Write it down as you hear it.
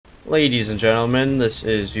Ladies and gentlemen, this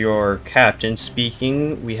is your captain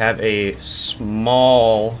speaking. We have a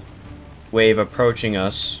small wave approaching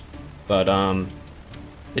us, but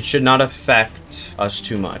it should not affect us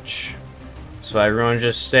too much. So everyone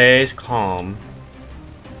just stay calm,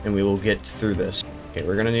 and we will get through this. Okay,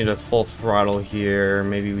 we're gonna need a full throttle here.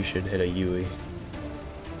 Maybe we should hit a UE.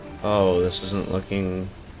 Oh, this isn't looking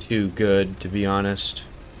too good, to be honest.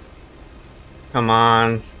 Come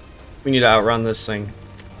on. We need to outrun this thing.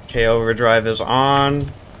 Okay, overdrive is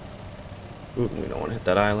on. Ooh, we don't want to hit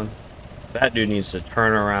that island. That dude needs to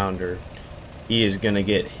turn around or he is gonna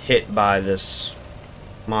get hit by this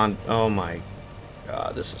oh my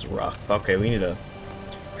god, this is rough. Okay, we need to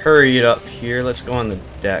hurry it up here. Let's go on the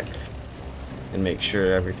deck and make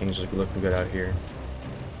sure everything's looking good out here.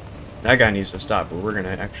 That guy needs to stop, but we're gonna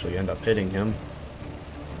actually end up hitting him.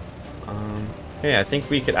 Hey, I think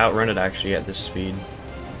we could outrun it actually at this speed.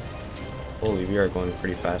 Holy, we are going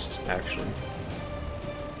pretty fast, actually.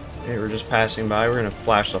 Okay, we're just passing by. We're gonna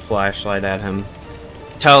flash the flashlight at him.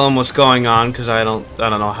 Tell him what's going on, because I don't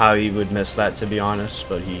know how he would miss that, to be honest,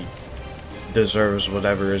 but he deserves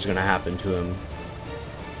whatever is gonna happen to him.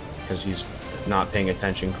 Because he's not paying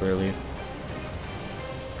attention, clearly.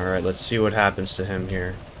 Alright, let's see what happens to him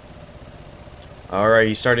here. Alright,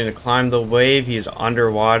 he's starting to climb the wave. He's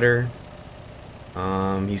underwater.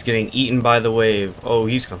 He's getting eaten by the wave. Oh,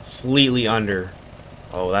 he's completely under.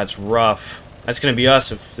 Oh, that's rough. That's gonna be us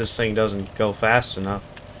if this thing doesn't go fast enough.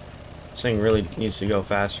 This thing really needs to go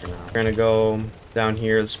faster now. We're gonna go down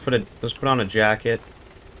here. Let's put on a jacket.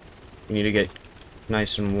 We need to get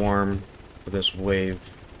nice and warm for this wave.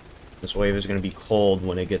 This wave is gonna be cold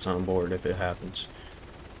when it gets on board, if it happens.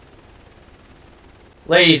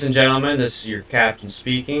 Ladies and gentlemen, this is your captain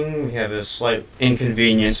speaking. We have a slight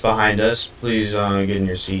inconvenience behind us. Please get in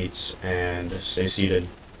your seats and stay seated.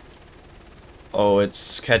 Oh,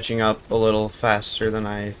 it's catching up a little faster than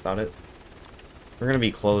I thought it. We're going to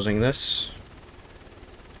be closing this.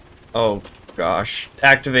 Oh, gosh.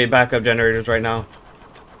 Activate backup generators right now.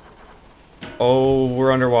 Oh,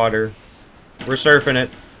 we're underwater. We're surfing it.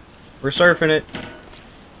 We're surfing it.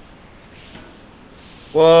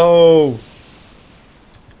 Whoa!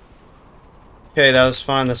 Okay, that was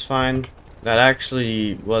fine, that's fine. That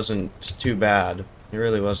actually wasn't too bad. It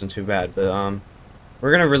really wasn't too bad, but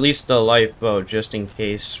we're gonna release the lifeboat just in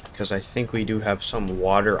case, because I think we do have some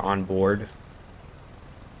water on board.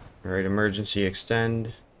 Alright, emergency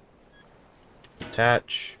extend.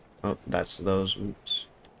 Detach. Oh, that's those, oops.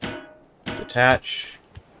 Detach.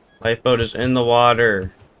 Lifeboat is in the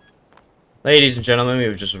water. Ladies and gentlemen,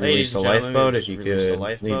 we've just released the lifeboat. If you could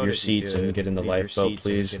leave your seats and get in the lifeboat,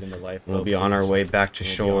 please. We'll be on our way back to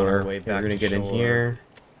shore. We're gonna get in here.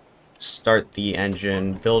 Start the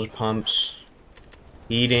engine. Bilge pumps.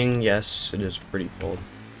 Heating. Yes, it is pretty cold.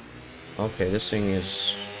 Okay, this thing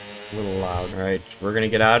is a little loud. Alright, we're gonna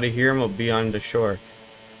get out of here and we'll be on the shore.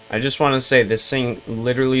 I just want to say, this thing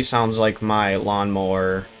literally sounds like my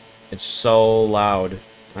lawnmower. It's so loud.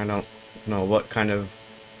 I don't know what kind of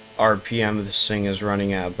RPM this thing is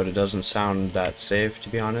running at, but it doesn't sound that safe, to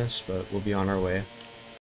be honest, but we'll be on our way.